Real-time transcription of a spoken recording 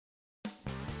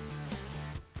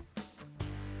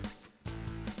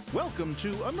Welcome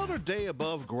to Another Day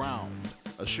Above Ground,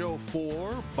 a show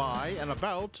for, by, and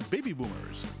about baby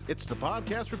boomers. It's the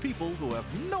podcast for people who have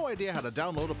no idea how to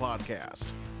download a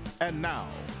podcast. And now,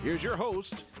 here's your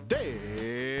host,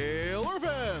 Dale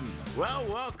Irvin. Well,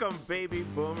 welcome, baby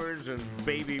boomers and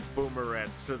baby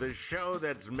boomerettes, to the show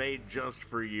that's made just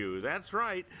for you. That's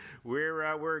right. We're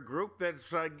a group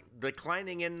that's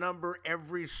declining in number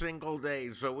every single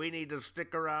day, so we need to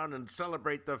stick around and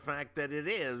celebrate the fact that it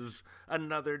is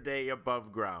another day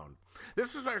above ground.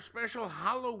 This is our special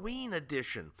Halloween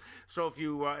edition. So if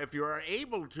you are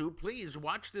able to, please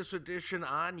watch this edition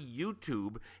on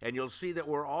YouTube, and you'll see that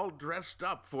we're all dressed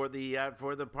up for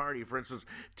the party. For instance,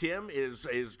 Tim is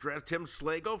dressed. Tim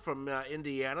Slagle from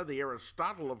Indiana, the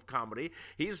Aristotle of comedy.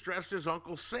 He's dressed as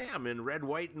Uncle Sam in red,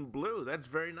 white, and blue. That's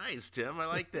very nice, Tim. I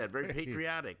like that. Very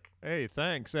patriotic. Hey,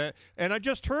 thanks. And I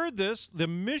just heard this. The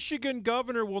Michigan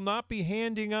governor will not be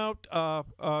handing out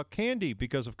candy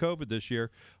because of COVID this year.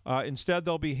 Instead,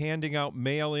 they'll be handing out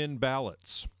mail-in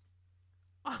ballots.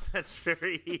 Oh, that's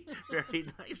very, very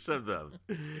nice of them.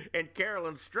 And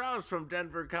Carolyn Strauss from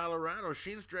Denver, Colorado,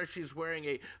 she's wearing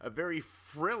a very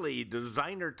frilly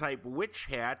designer-type witch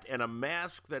hat and a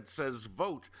mask that says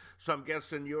vote. So I'm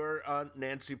guessing you're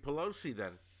Nancy Pelosi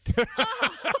then.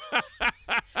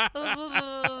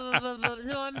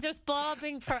 No, I'm just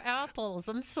bobbing for apples.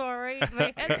 I'm sorry.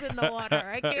 My head's in the water.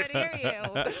 I can't hear you.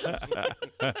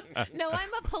 No,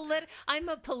 I'm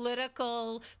a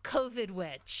political COVID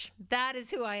witch. That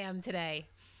is who I am today.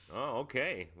 Oh,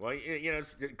 okay. Well,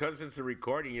 because it's a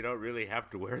recording, you don't really have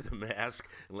to wear the mask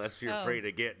unless you're afraid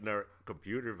of getting a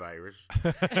computer virus.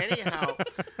 Anyhow,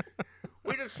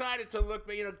 we decided to look,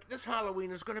 this Halloween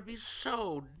is going to be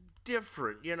so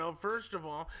different. First of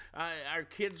all, our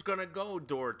kid's going to go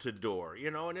door to door,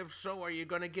 and if so, are you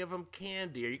going to give them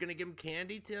candy? Are you going to give them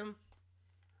candy, Tim?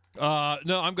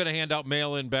 No, I'm going to hand out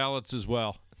mail-in ballots as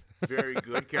well. Very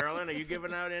good. Carolyn, are you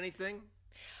giving out anything?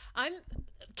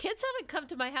 Kids haven't come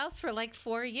to my house for like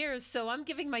 4 years, so I'm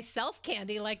giving myself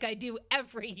candy like I do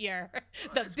every year.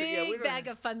 The big bag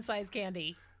of fun-size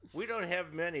candy. We don't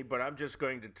have many, but I'm just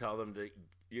going to tell them to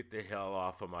get the hell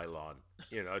off of my lawn.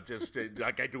 Just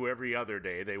like I do every other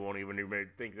day. They won't even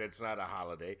think that's not a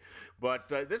holiday. But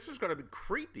this is going to be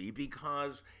creepy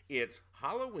because it's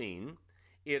Halloween.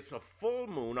 It's a full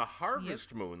moon, a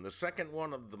harvest moon, the second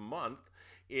one of the month.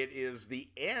 It is the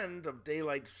end of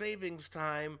daylight savings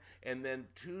time. And then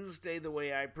Tuesday, the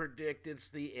way I predict, it's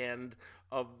the end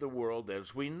of the world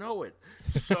as we know it.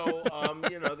 So,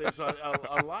 there's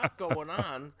a lot going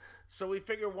on. So we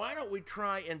figure, why don't we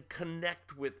try and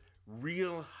connect with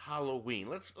real Halloween?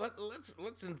 Let's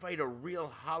invite a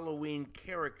real Halloween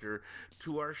character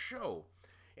to our show.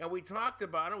 And we talked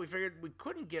about it. We figured we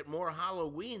couldn't get more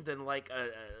Halloween than like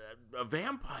a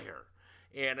vampire.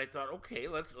 And I thought, okay,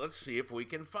 let's see if we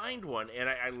can find one. And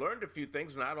I learned a few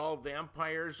things. Not all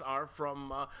vampires are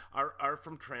from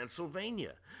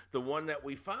Transylvania. The one that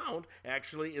we found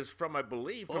actually is from, I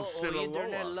believe, from Sinaloa.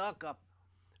 Internet lockup.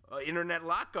 Internet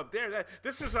lockup there.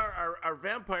 This is our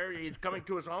vampire. He's coming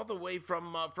to us all the way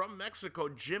from Mexico.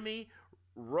 Jimmy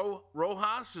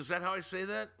Rojas. Is that how I say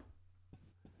that?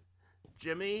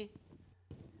 Jimmy.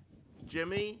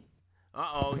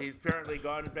 Uh-oh, he's apparently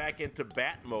gone back into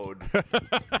bat mode.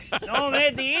 No,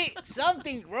 man,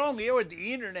 something's wrong here with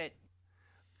the internet.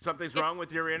 Something's wrong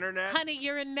with your internet? Honey,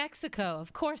 you're in Mexico.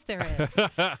 Of course there is.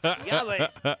 Yeah,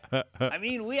 but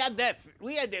we had that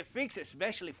fixed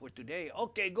especially for today.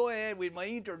 Okay, go ahead with my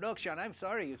introduction. I'm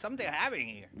sorry, something happening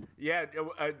here. Yeah,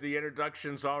 the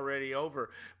introduction's already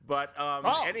over. But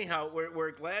anyhow,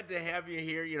 we're glad to have you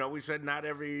here. We said not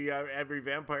every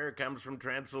vampire comes from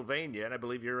Transylvania, and I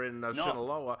believe you're in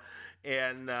Sinaloa.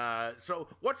 And so,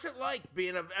 what's it like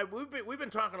being we've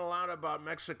been talking a lot about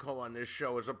Mexico on this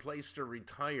show as a place to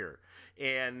retire.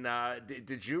 And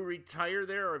did you retire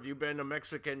there, or have you been a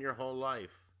Mexican your whole life?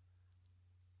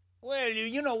 Well,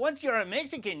 once you're a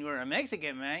Mexican,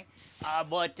 man.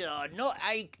 No,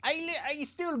 I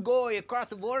still go across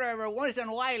the border every once in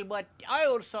a while, but I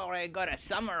also got a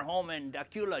summer home in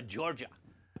Dacula, Georgia.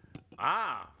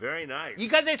 Ah, very nice.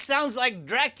 Because it sounds like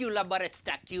Dracula, but it's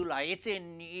Dacula. It's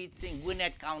in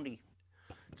Gwinnett County.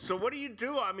 So what do? You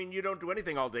don't do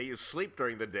anything all day. You sleep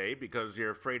during the day because you're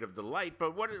afraid of the light.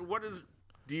 But what is?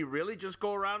 Do you really just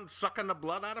go around sucking the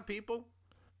blood out of people?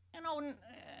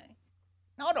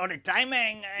 Not all the time,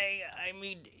 man.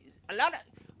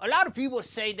 A lot of people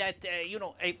say that.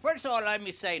 First of all, let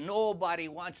me say, nobody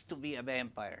wants to be a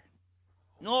vampire.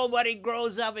 Nobody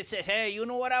grows up and says, hey, you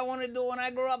know what I want to do when I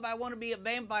grow up? I want to be a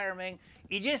vampire, man.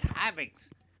 It just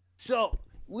happens. So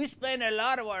we spend a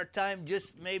lot of our time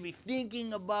just maybe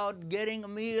thinking about getting a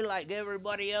meal like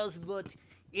everybody else, but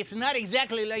it's not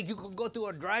exactly like you could go to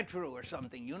a drive-thru or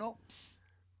something, you know?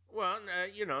 Well,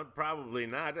 probably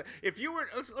not. If you were,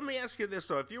 let me ask you this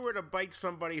though: if you were to bite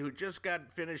somebody who just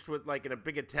got finished with like a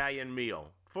big Italian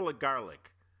meal full of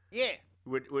garlic, Yeah.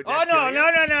 would Oh, that no,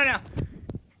 kill you? no.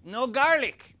 No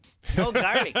garlic. No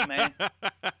garlic, man.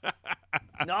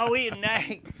 No, we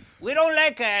don't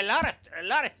like a lot of.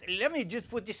 Let me just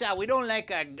put this out. We don't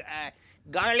like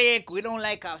garlic. We don't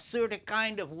like a certain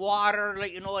kind of water.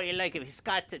 Like like if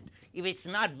it's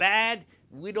not bad,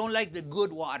 we don't like the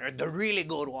good water, the really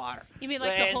good water. You mean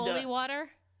like the holy water?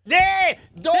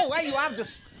 Don't. Why you have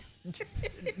this?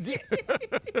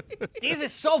 This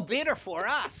is so bitter for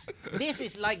us. This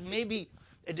is like maybe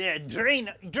the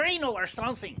Drano or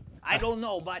something. I don't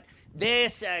know, but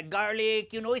this garlic,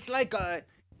 it's like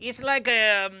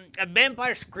a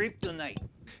vampire kryptonite.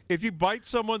 If you bite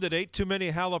someone that ate too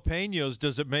many jalapenos,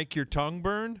 does it make your tongue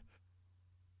burn?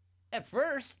 At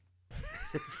first.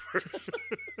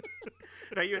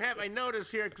 Now I notice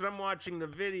here because I'm watching the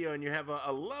video, and you have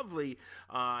a lovely,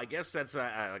 I guess that's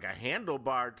like a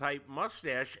handlebar type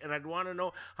mustache, and I'd want to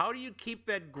know, how do you keep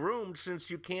that groomed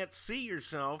since you can't see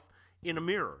yourself in a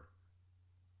mirror?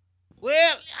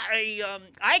 Well,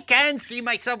 I can see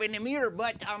myself in the mirror,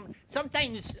 but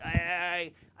sometimes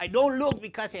I don't look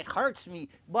because it hurts me.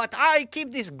 But I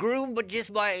keep this groomed, but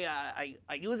just by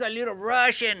I use a little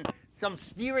brush and some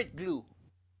spirit glue.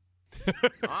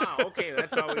 Okay,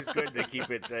 that's always good to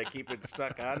keep it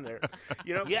stuck on there.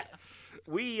 Yeah.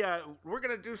 We're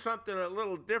gonna do something a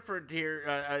little different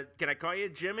here. Can I call you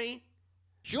Jimmy?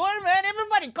 Sure, man.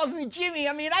 Everybody calls me Jimmy.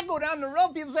 I mean, I go down the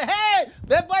road, people say, "Hey,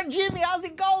 Vampire Jimmy, how's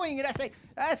it going?" And I say,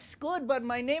 "That's good, but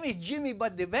my name is Jimmy,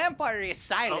 but the vampire is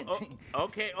silent."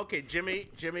 Okay,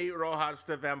 Jimmy Rojas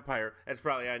the Vampire. That's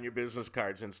probably on your business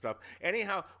cards and stuff.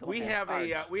 Anyhow, we have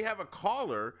a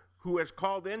caller who has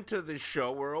called into the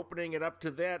show. We're opening it up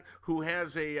to that. Who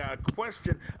has a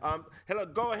question? Hello,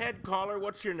 go ahead, caller.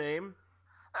 What's your name?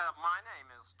 My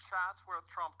name is Chatsworth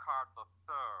Trump Card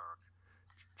III.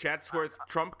 Chatsworth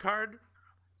Trump Card?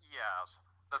 Yes,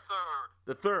 the third.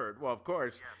 The third. Well, of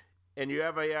course. Yes. And you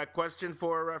have a question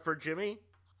for Jimmy?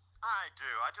 I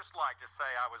do. I just like to say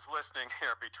I was listening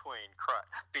here between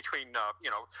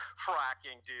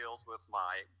fracking deals with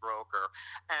my broker,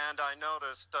 and I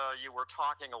noticed you were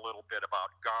talking a little bit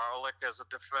about garlic as a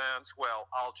defense. Well,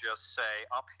 I'll just say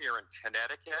up here in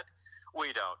Connecticut, we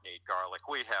don't need garlic.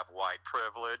 We have white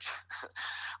privilege.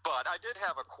 But I did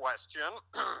have a question.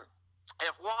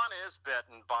 If one is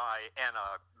bitten by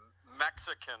a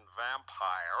Mexican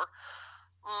vampire,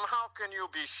 how can you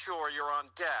be sure you're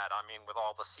undead? I mean, with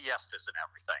all the siestas and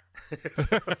everything.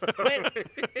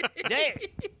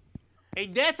 Hey,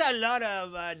 that's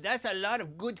a lot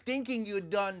of good thinking you've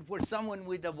done for someone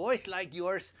with a voice like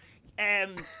yours.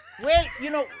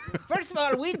 Well, first of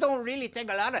all, we don't really take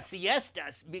a lot of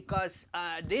siestas because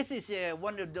this is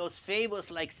one of those favors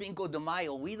like Cinco de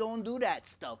Mayo. We don't do that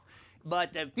stuff.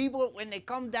 But people, when they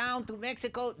come down to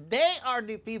Mexico, they are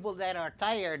the people that are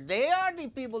tired. They are the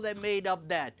people that made up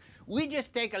that. We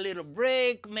just take a little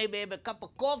break, maybe have a cup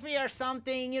of coffee or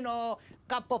something,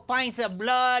 couple pints of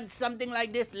blood, something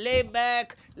like this, lay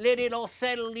back, let it all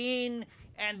settle in,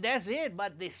 and that's it.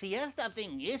 But the siesta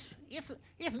thing is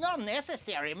not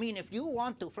necessary. I mean, if you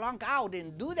want to flunk out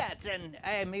and do that, then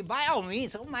by all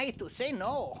means, who am I to say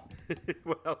no?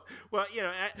 Well,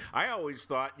 I always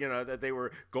thought, that they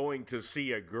were going to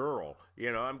see a girl.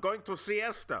 I'm going to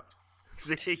siesta.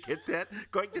 See, get that?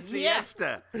 Going to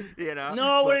siesta.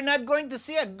 No, we're not going to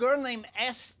see a girl named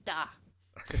Esta.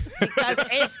 Because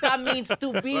Esta means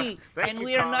to be, and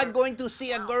we are not going to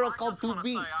see a girl called to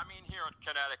be. Here in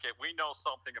Connecticut, we know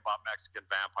something about Mexican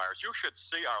vampires. You should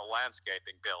see our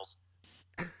landscaping bills.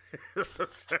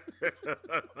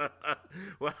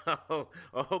 Well,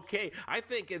 okay. I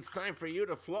think it's time for you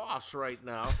to floss right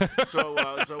now. So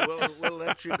we'll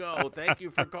let you go. Thank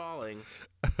you for calling.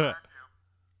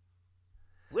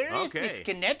 Where is this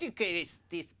Connecticut?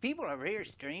 These people are very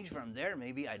strange from there.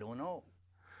 Maybe I don't know.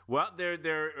 Well,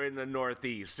 they're in the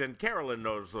Northeast, and Carolyn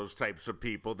knows those types of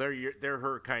people. They're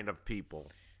her kind of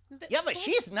people. Yeah, but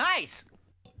she's nice.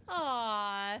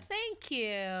 Aw, thank you.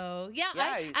 Yeah,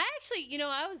 I actually,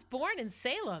 I was born in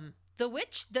Salem, the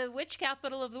witch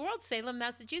capital of the world, Salem,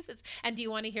 Massachusetts. And do you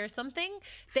want to hear something?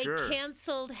 They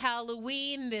canceled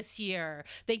Halloween this year.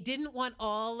 They didn't want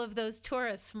all of those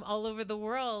tourists from all over the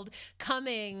world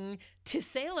coming to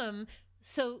Salem.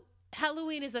 So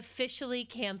Halloween is officially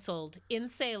canceled in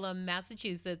Salem,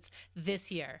 Massachusetts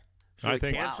this year. So I they're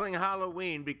think canceling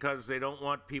Halloween because they don't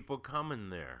want people coming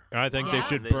there. I think they Wow.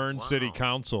 should They- burn wow. city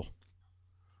council.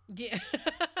 Yeah.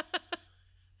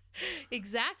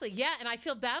 Exactly. Yeah, and I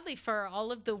feel badly for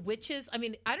all of the witches. I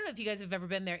mean, I don't know if you guys have ever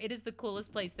been there. It is the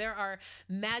coolest place. There are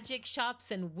magic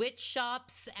shops and witch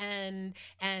shops and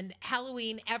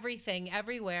Halloween everything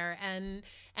everywhere. And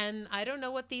I don't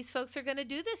know what these folks are going to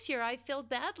do this year. I feel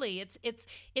badly.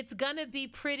 It's going to be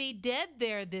pretty dead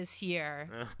there this year.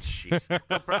 Oh, jeez.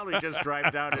 They'll probably just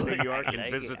drive down to New York and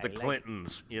like visit it, the I like it.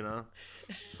 Clintons, you know?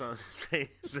 So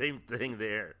same thing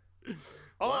there.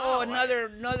 Oh, Wow,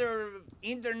 another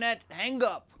internet hang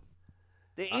up.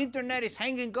 The internet is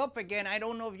hanging up again. I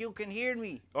don't know if you can hear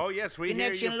me. Oh, yes, we hear you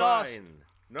Connection lost. fine.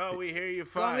 No, we hear you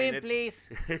fine. Come in, It's- please.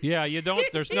 Yeah, you don't.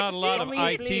 There's not a lot of Come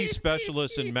in, IT please.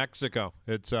 specialists in Mexico.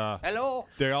 It's Hello.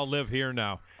 they all live here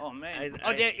now. Oh man.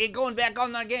 I- It's going back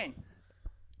on again.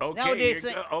 Okay, Now they you're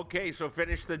say- okay, so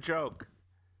finish the joke.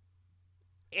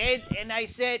 And I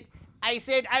said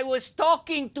I was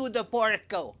talking to the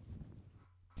porco.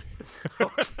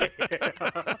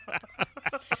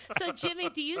 So, Jimmy,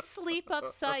 do you sleep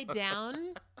upside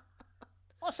down?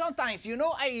 Well, sometimes,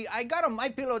 I got on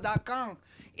mypillow.com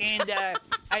and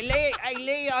I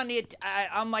lay on it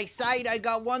on my side. I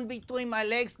got one between my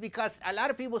legs because a lot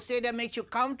of people say that makes you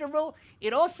comfortable.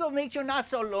 It also makes you not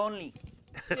so lonely.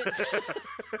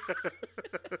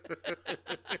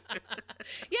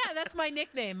 Yeah, that's my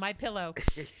nickname, my pillow.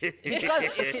 Because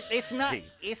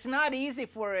it's not easy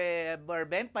for a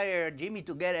vampire Jimmy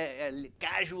to get a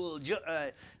casual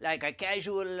like a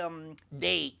casual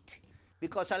date.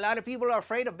 Because a lot of people are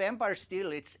afraid of vampires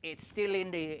still. It's still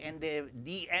in the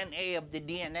DNA of the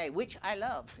DNA, which I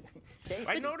love.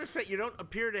 I noticed that you don't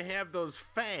appear to have those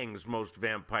fangs most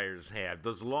vampires have,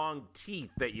 those long teeth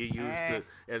that you use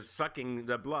as sucking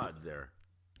the blood there.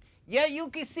 Yeah, you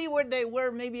can see where they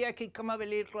were. Maybe I could come up a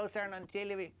little closer and on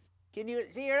television. Can you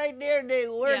see right there? They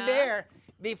were Yeah. there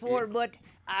before, but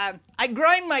I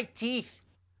grind my teeth,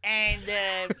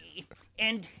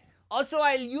 and also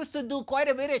I used to do quite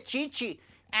a bit of chichi,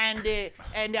 and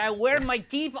I wear my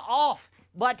teeth off.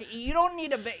 But you don't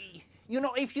need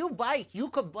if you bite, you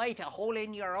could bite a hole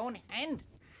in your own hand,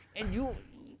 and you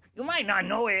might not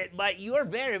know it, but you're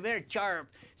very, very sharp.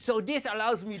 So this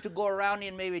allows me to go around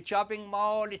in maybe shopping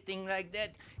mall, things like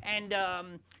that, and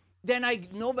then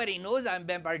nobody knows I'm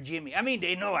Vampire Jimmy. I mean,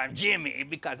 they know I'm Jimmy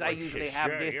because I usually have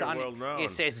sure, this you're on well it. known.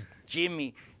 It says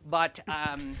Jimmy, but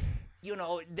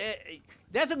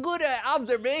that's a good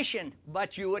observation.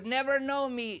 But you would never know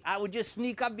me. I would just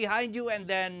sneak up behind you and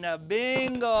then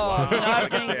bingo,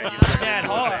 nothing Look at that. that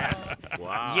hard.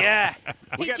 Wow. Yeah.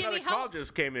 We Hey, got Jimmy, another call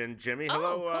just came in, Jimmy. Oh,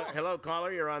 Hello, cool. hello,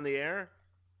 caller. You're on the air.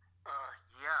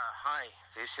 Hi.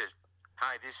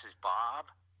 This is Bob.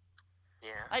 Yeah.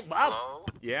 Hi, Bob. Hello.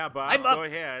 Yeah, Bob. Hi, Bob. Go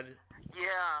ahead.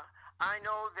 Yeah, I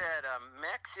know that a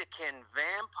Mexican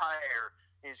vampire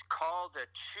is called a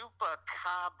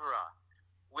chupacabra,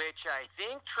 which I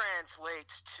think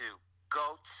translates to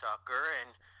goat sucker.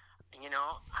 And,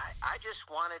 I just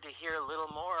wanted to hear a little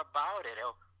more about it.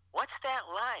 What's that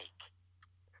like?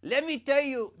 Let me tell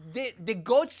you, the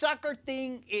goat sucker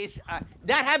thing is,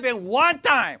 that happened one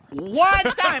time. One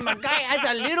time, a guy has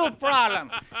a little problem.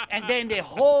 And then the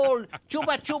whole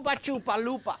chupa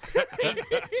lupa. And,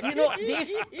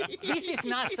 this is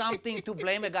not something to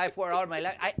blame a guy for all my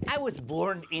life. I was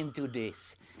born into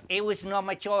this. It was not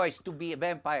my choice to be a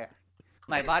vampire.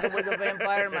 My father was a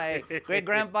vampire. My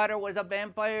great-grandfather was a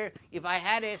vampire. If I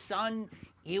had a son,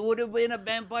 he would have been a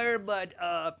vampire, but...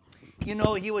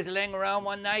 he was laying around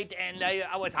one night and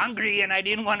I was hungry and I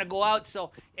didn't want to go out.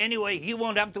 So anyway, he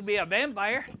won't have to be a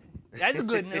vampire. That's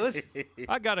good news.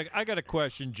 I got a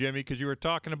question, Jimmy, because you were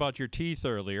talking about your teeth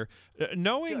earlier.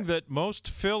 Knowing that most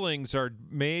fillings are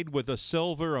made with a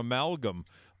silver amalgam,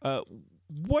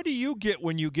 what do you get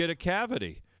when you get a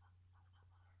cavity?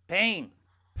 Pain.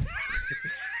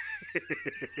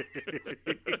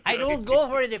 I don't go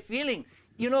for the feeling.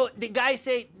 The guy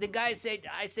said,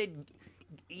 I said,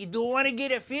 you don't want to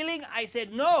get a feeling? I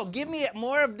said, no, give me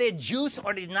more of the juice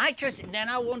or the nitrous, and then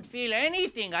I won't feel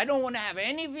anything. I don't want to have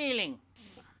any feeling.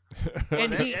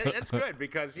 And That's good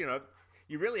because,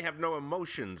 you really have no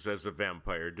emotions as a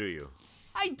vampire, do you?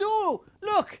 I do.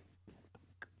 Look.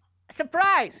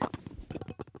 Surprise.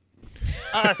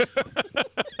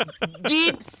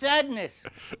 Deep sadness.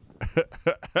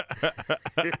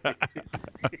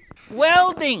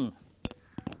 Welding.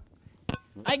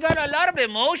 I got a lot of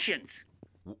emotions.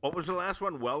 What was the last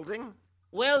one? Welding?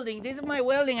 Welding. This is my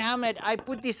welding helmet. I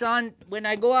put this on when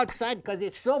I go outside because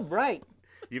it's so bright.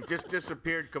 You've just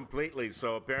disappeared completely,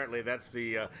 so apparently that's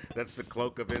the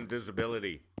cloak of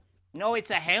invisibility. No, it's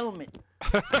a helmet.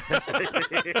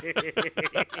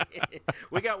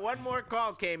 We got one more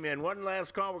call came in. One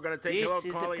last call. We're going to take This hello, is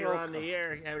a caller. You're on call. the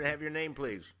air. Have your name,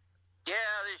 please. Yeah,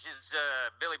 this is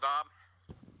Billy Bob.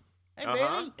 Hey,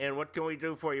 Billy. And what can we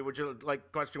do for you? Would you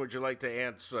like to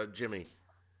answer, Jimmy?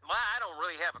 Well, I don't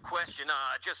really have a question.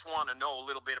 I just want to know a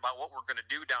little bit about what we're going to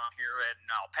do down here in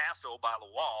El Paso by the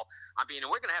wall. I mean,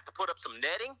 we're going to have to put up some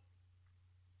netting.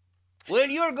 Well,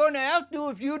 you're going to have to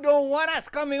if you don't want us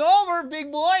coming over,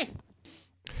 big boy.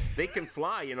 They can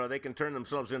fly. They can turn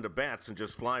themselves into bats and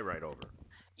just fly right over.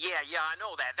 Yeah, I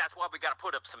know that. That's why we got to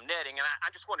put up some netting. And I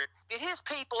just wondered, did his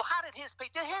people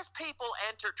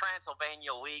enter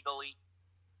Transylvania legally?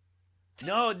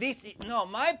 No,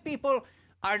 my people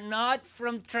are not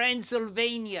from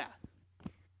Transylvania.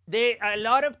 A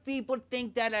lot of people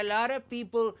think that a lot of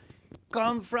people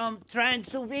come from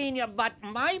Transylvania, but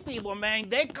my people, man,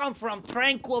 they come from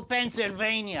Tranquil,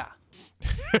 Pennsylvania.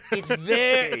 It's Hey,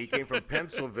 very he came from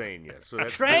Pennsylvania, so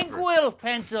that's Tranquil,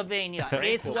 Pennsylvania.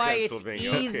 It's Tranquil, why it's Pennsylvania,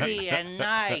 easy okay. and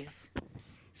nice.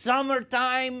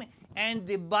 Summertime and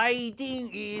the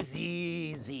biting is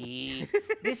easy.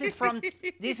 This is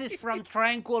from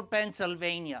Tranquil,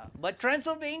 Pennsylvania. But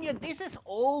Transylvania, this is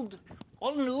old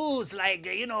news, like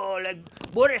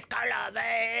Boris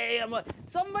Karloff.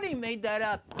 Somebody made that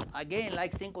up. Again,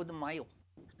 like Cinco de Mayo.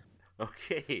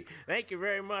 Okay. Thank you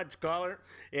very much, caller,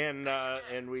 and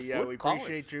we Good caller.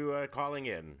 appreciate you calling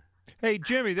in. Hey,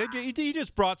 Jimmy, he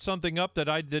just brought something up that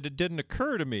it didn't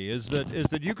occur to me. Is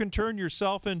that you can turn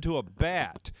yourself into a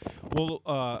bat? Well,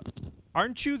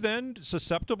 aren't you then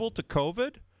susceptible to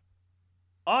COVID?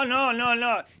 Oh,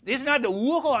 no. This is not the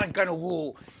Wuhan kind of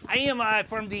woo. I am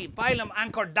from the phylum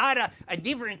Ancordata, a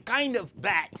different kind of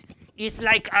bat. It's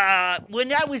like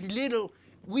when I was little,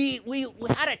 we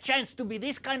had a chance to be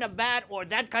this kind of bat or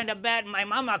that kind of bat. My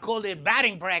mama called it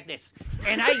batting practice.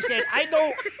 And I said, I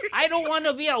don't want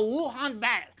to be a Wuhan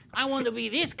bat. I want to be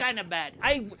this kind of bat.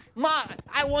 I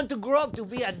want to grow up to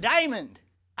be a diamond,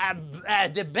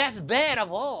 the best bat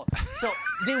of all. So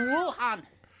the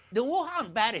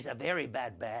Wuhan bat is a very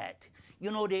bad bat.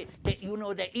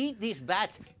 They eat these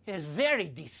bats is very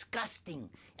disgusting.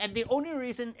 And the only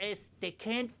reason is they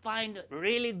can't find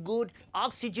really good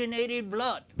oxygenated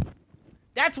blood.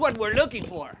 That's what we're looking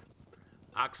for.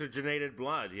 Oxygenated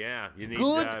blood, yeah. You need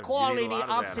Good you need quality a lot of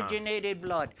that, huh? oxygenated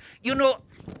blood.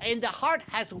 And the heart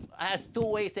has two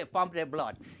ways to pump their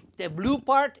blood. The blue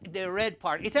part, the red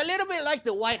part. It's a little bit like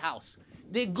the White House.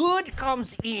 The good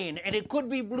comes in, and it could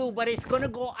be blue, but it's going to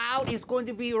go out, it's going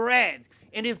to be red,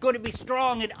 and it's going to be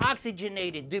strong and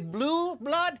oxygenated. The blue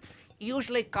blood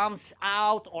usually comes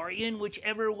out or in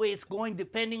whichever way it's going,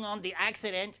 depending on the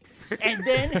accident. And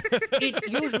then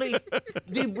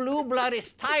the blue blood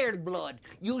is tired blood.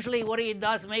 Usually what it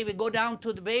does, maybe go down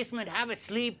to the basement, have a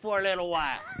sleep for a little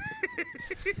while.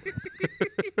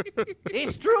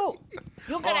 It's true.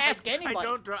 You can ask anybody.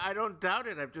 I don't doubt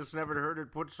it. I've just never heard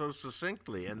it put so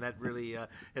succinctly, and that really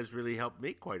has really helped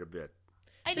me quite a bit.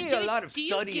 I did Jimmy, a lot of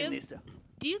study in this.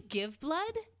 Do you give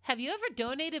blood? Have you ever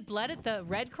donated blood at the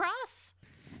Red Cross?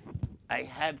 I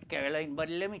have, Caroline, but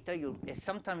let me tell you,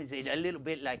 sometimes it's a little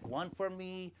bit like 1 for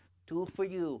me, 2 for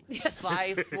you, Yes.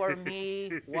 5 for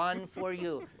me, 1 for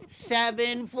you,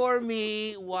 7 for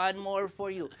me, 1 more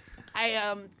for you.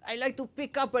 I like to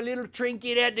pick up a little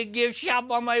trinket at the gift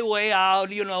shop on my way out.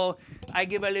 I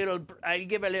give a little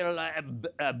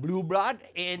blue blood,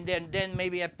 and then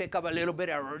maybe I pick up a little bit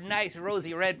of nice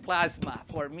rosy red plasma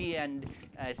for me and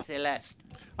Celeste.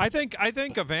 I think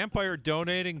a vampire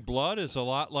donating blood is a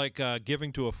lot like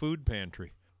giving to a food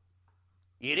pantry.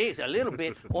 It is a little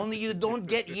bit, only you don't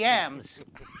get yams.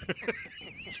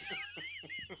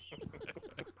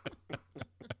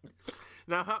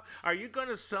 Now, are you going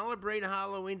to celebrate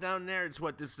Halloween down there? It's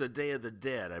the Day of the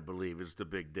Dead, I believe, is the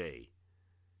big day.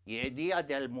 Yeah, Dia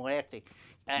del Muerte.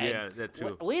 Yeah, that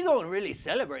too. We don't really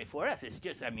celebrate for us. It's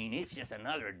just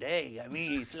another day.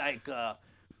 It's like,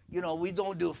 we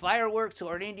don't do fireworks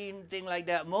or anything like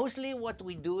that. Mostly what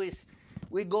we do is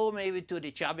we go maybe to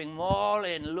the shopping mall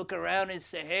and look around and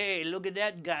say, hey, look at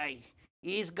that guy.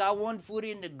 He's got 1 foot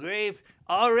in the grave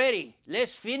already.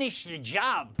 Let's finish the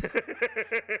job.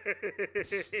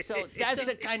 So that's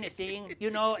the kind of thing,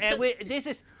 and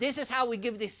this is how we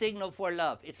give this signal for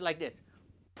love. It's like this.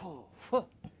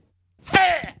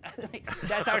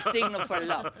 That's our signal for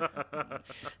love.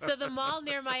 So the mall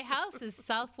near my house is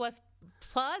Southwest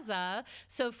Plaza.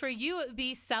 So for you, it would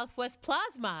be Southwest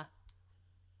Plasma.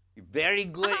 Very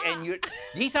good. And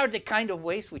these are the kind of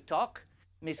ways we talk,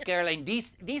 Miss Caroline.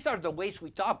 These are the ways we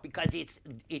talk because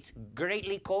it's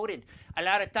greatly coded. A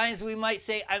lot of times we might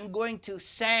say, I'm going to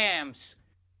Sam's.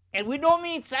 And we don't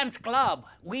mean Sam's Club.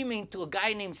 We mean to a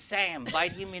guy named Sam.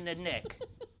 Bite him in the neck.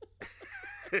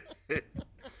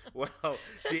 Well,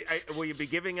 will you be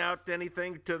giving out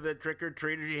anything to the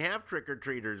trick-or-treaters? Do you have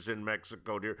trick-or-treaters in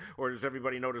Mexico, dear? Or does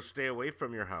everybody know to stay away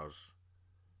from your house?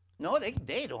 No,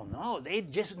 they don't know. They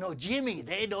just know Jimmy.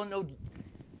 They don't know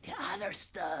the other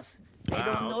stuff. They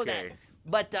don't know okay. that.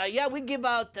 But, yeah, we give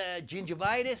out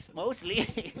gingivitis, mostly.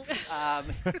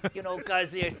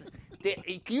 Because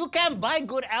you can't buy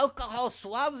good alcohol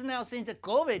swabs now since the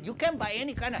COVID. You can't buy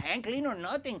any kind of hand cleaner or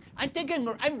nothing.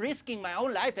 I'm risking my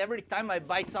own life every time I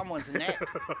bite someone's neck.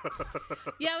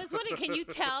 Yeah, I was wondering, can you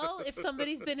tell if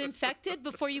somebody's been infected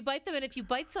before you bite them? And if you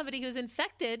bite somebody who's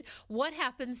infected, what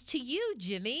happens to you,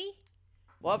 Jimmy?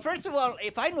 Well, first of all,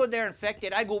 if I know they're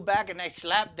infected, I go back and I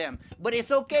slap them. But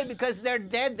it's okay because they're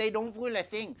dead. They don't feel a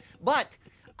thing. But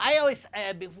I always,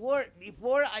 before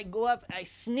I go up, I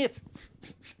sniff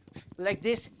like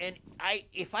this. And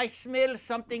if I smell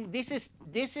something, this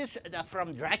is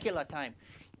from Dracula time.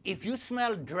 If you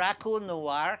smell Draco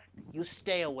Noir, you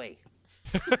stay away.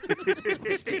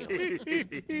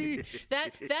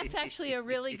 That's actually a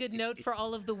really good note for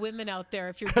all of the women out there.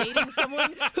 If you're dating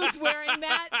someone who's wearing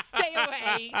that, stay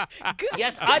away. Good.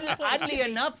 Yes, oddly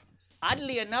enough,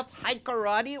 High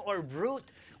Karate or Brute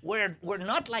were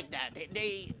not like that.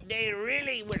 They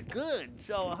really were good.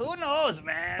 So who knows,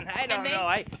 man? I don't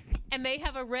know. And they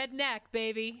have a red neck,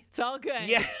 baby. It's all good.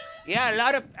 Yeah. A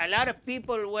lot of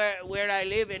people where I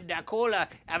live in Dacola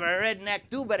have a redneck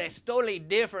too, but it's totally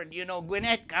different.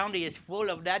 Gwinnett County is full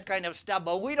of that kind of stuff,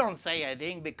 but we don't say a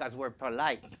thing because we're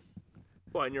polite.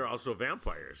 Well, and you're also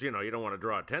vampires. You don't want to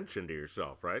draw attention to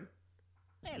yourself, right?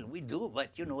 Well, we do, but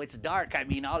it's dark. I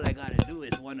mean, all I gotta do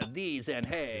is one of these, and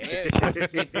hey,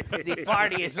 the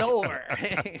party is over.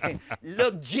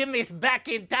 Look, Jimmy's back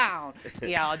in town.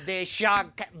 The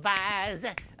shark bars,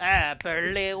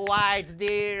 pearly whites,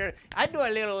 dear. I do a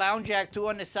little lounge act too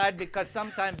on the side because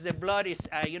sometimes the blood is,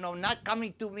 not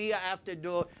coming to me. I have to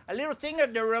do a little thing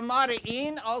at the Ramada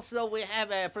Inn. Also, we have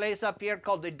a place up here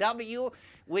called the W,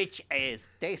 which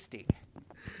is tasty.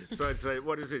 So I'd say,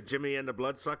 what is it, Jimmy and the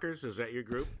Bloodsuckers? Is that your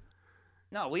group?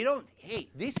 No, we don't. Hey,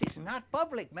 this is not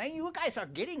public, man. You guys are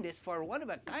getting this for one of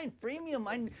a kind premium.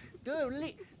 I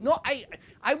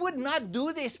would not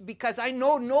do this because I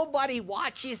know nobody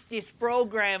watches this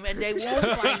program and they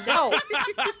won't find out.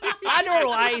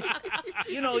 Otherwise,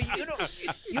 you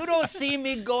don't see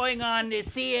me going on the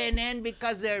CNN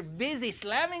because they're busy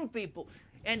slamming people.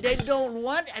 And they don't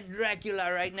want a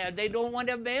Dracula right now. They don't want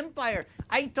a vampire.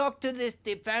 I talked to the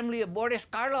family of Boris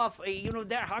Karloff.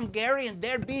 They're Hungarian.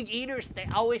 They're big eaters. They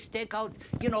always take out,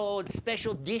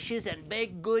 special dishes and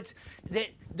baked goods.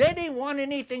 They didn't want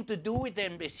anything to do with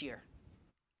them this year.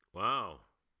 Wow.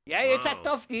 Yeah, it's a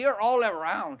tough year all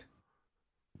around.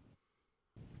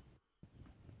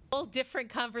 Whole different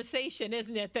conversation,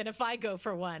 isn't it, than if I go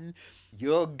for one?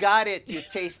 You got it, you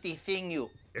tasty thing,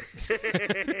 you.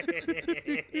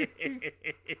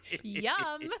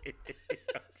 Yum.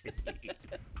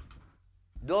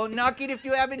 Don't knock it if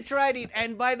you haven't tried it.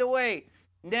 And by the way,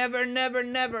 never, never,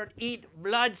 never eat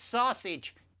blood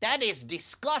sausage. That is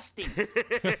disgusting.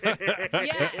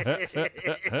 Yes.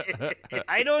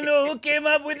 I don't know who came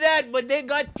up with that, but they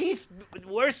got teeth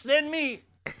worse than me.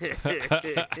 Hey,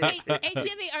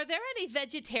 Jimmy, are there any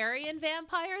vegetarian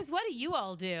vampires? What do you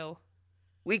all do?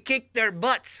 We kick their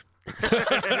butts.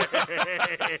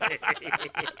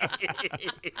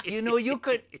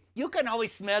 You can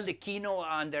always smell the quinoa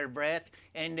on their breath,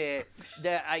 and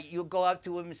you go up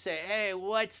to them and say, "Hey,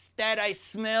 what's that I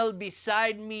smell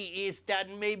beside me? Is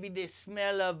that maybe the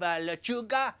smell of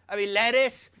lechuga? I mean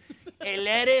lettuce, a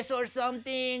lettuce or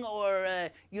something? Or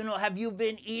have you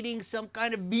been eating some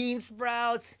kind of bean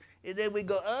sprouts?" And then we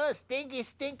go, "Oh, stinky,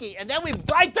 stinky," and then we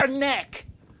bite their neck.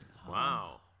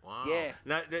 Wow. Wow. Yeah.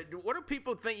 Now, what do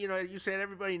people think? You said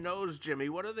everybody knows Jimmy.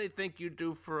 What do they think you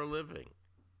do for a living?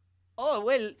 Oh,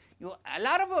 well, a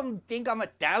lot of them think I'm a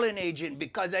talent agent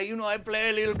because, I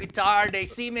play a little guitar. They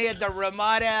see me at the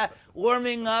Ramada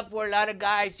warming up where a lot of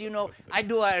guys, I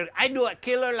do a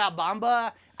Killer La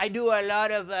Bamba. I do a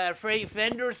lot of Freddie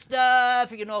Fender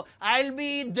stuff. I'll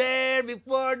be there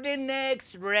before the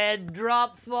next red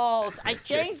drop falls. I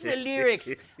changed the lyrics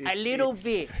a little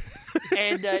bit.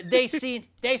 And they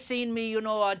seen me,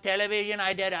 on television.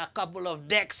 I did a couple of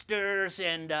Dexters,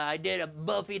 and I did a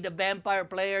Buffy the Vampire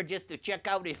Player just to check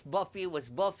out if Buffy was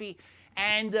Buffy.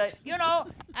 And, I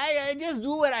just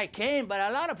do what I can, but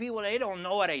a lot of people, they don't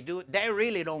know what I do. They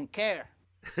really don't care.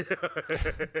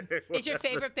 Is your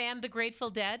favorite band the Grateful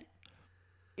Dead?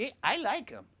 I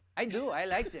like them. I do. I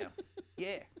like them.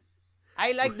 Yeah.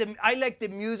 I like the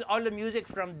music, all the music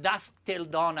from Dusk Till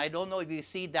Dawn. I don't know if you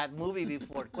see that movie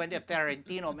before. Quentin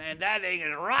Tarantino, man, that thing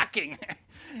is rocking.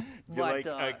 Do you like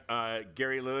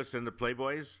Gary Lewis and the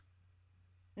Playboys?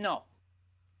 No.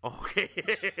 Okay.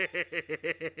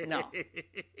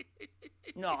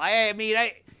 No. I mean,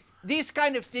 these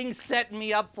kind of things set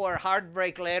me up for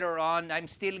heartbreak later on. I'm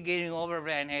still getting over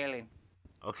Van Halen.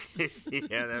 Okay,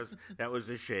 yeah, that was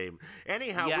a shame.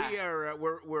 Anyhow, Yeah.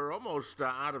 we're almost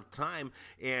out of time,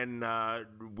 and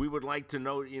we would like to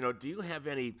know, do you have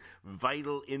any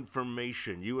vital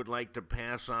information you would like to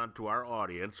pass on to our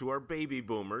audience, who are baby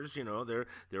boomers? They're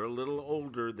a little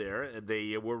older there.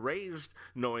 They were raised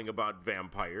knowing about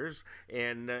vampires,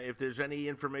 and if there's any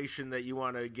information that you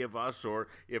want to give us, or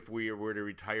if we were to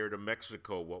retire to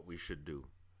Mexico, what we should do.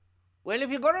 Well,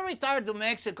 if you're gonna retire to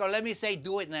Mexico, let me say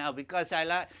do it now, because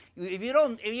if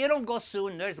you don't go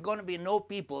soon, there's gonna be no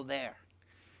people there.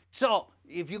 So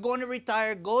if you're gonna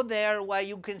retire, go there while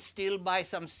you can still buy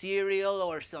some cereal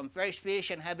or some fresh fish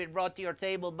and have it brought to your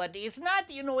table. But it's not,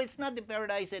 it's not the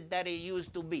paradise that it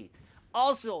used to be.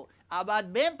 Also, about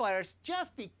vampires,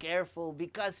 just be careful,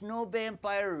 because no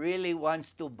vampire really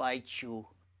wants to bite you.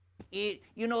 If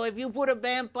you put a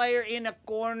vampire in a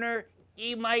corner,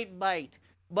 he might bite.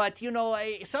 But,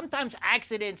 sometimes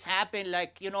accidents happen.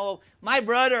 Like, my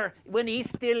brother, when he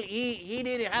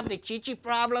didn't have the chichi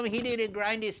problem. He didn't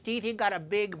grind his teeth. He got a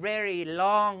big, very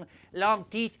long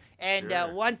teeth. And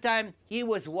Sure. One time he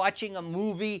was watching a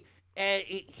movie and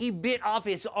he bit off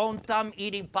his own thumb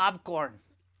eating popcorn.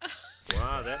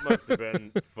 Wow, that must have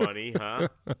been funny, huh?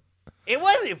 It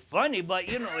wasn't funny, but,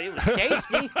 it was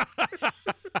tasty.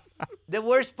 The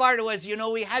worst part was,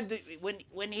 we had to,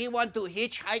 when he wanted to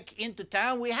hitchhike into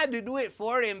town, we had to do it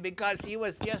for him because he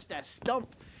was just a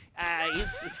stump.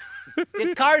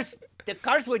 The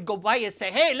cars would go by and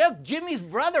say, "Hey, look, Jimmy's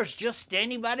brother's just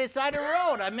standing by the side of the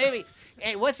road." Maybe,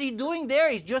 hey, what's he doing there?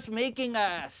 He's just making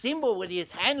a symbol with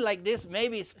his hand like this.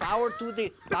 Maybe it's power to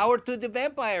the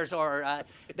vampires, or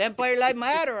vampire life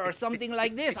matter, or something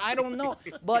like this. I don't know,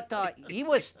 but he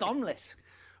was thumbless.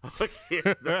 He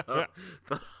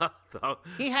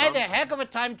had a heck of a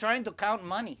time trying to count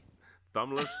money.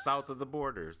 Thumbless south of the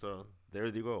border. So there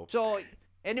you go. So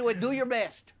anyway, do your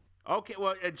best. Okay,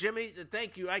 well, Jimmy,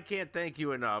 thank you. I can't thank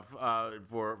you enough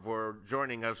for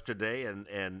joining us today and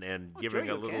giving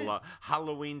sure a you little can.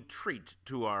 Halloween treat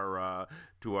to our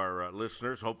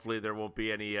listeners. Hopefully, there won't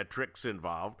be any tricks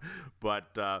involved,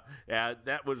 but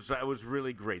that was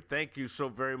really great. Thank you so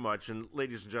very much, and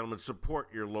ladies and gentlemen,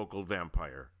 support your local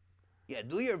vampire. Yeah,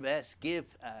 do your best. Give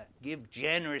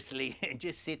generously, and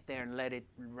just sit there and let it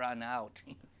run out.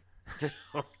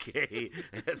 Okay,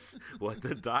 that's what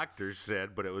the doctor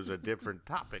said, but it was a different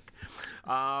topic.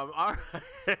 All right.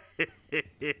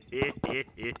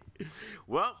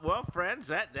 Well, friends,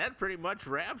 that pretty much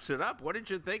wraps it up. What did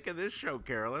you think of this show,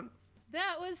 Carolyn?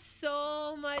 That was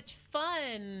so much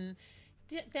fun.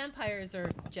 Vampires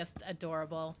are just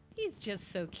adorable. He's just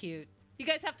so cute. You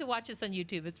guys have to watch this on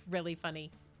YouTube. It's really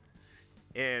funny.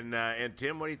 And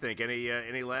Tim, what do you think?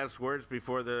 Any last words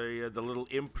before the little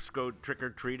imps go trick or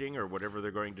treating or whatever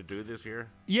they're going to do this year?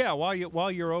 Yeah,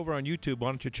 while you're over on YouTube,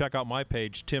 why don't you check out my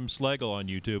page, Tim Slagle on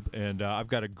YouTube, and I've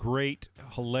got a great,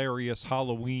 hilarious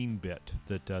Halloween bit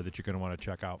that you're going to want to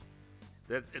check out.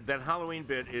 That Halloween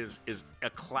bit is a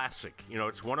classic.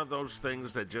 It's one of those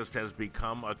things that just has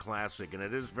become a classic, and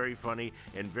it is very funny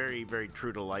and very, very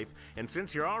true to life. And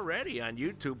since you're already on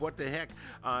YouTube, what the heck?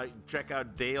 Check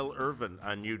out Dale Irvin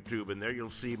on YouTube, and there you'll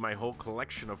see my whole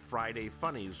collection of Friday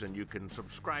funnies, and you can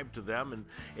subscribe to them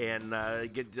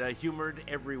and get humored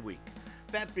every week.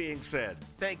 That being said,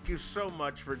 thank you so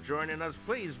much for joining us.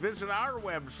 Please visit our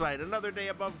website,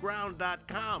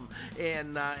 anotherdayaboveground.com,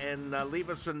 and leave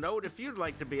us a note if you'd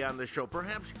like to be on the show.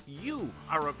 Perhaps you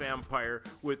are a vampire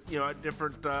with a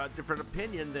different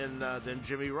opinion than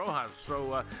Jimmy Rojas.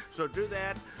 So do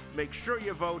that. Make sure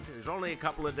you vote. There's only a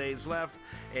couple of days left,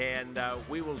 and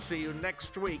we will see you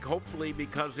next week, hopefully,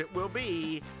 because it will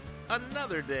be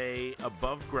another day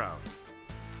above ground.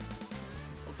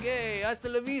 Okay, hasta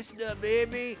la vista,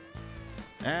 baby.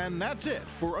 And that's it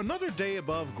for another day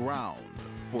above ground.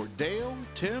 For Dale,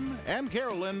 Tim, and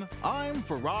Carolyn, I'm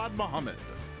Farad Muhammad.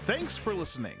 Thanks for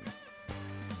listening.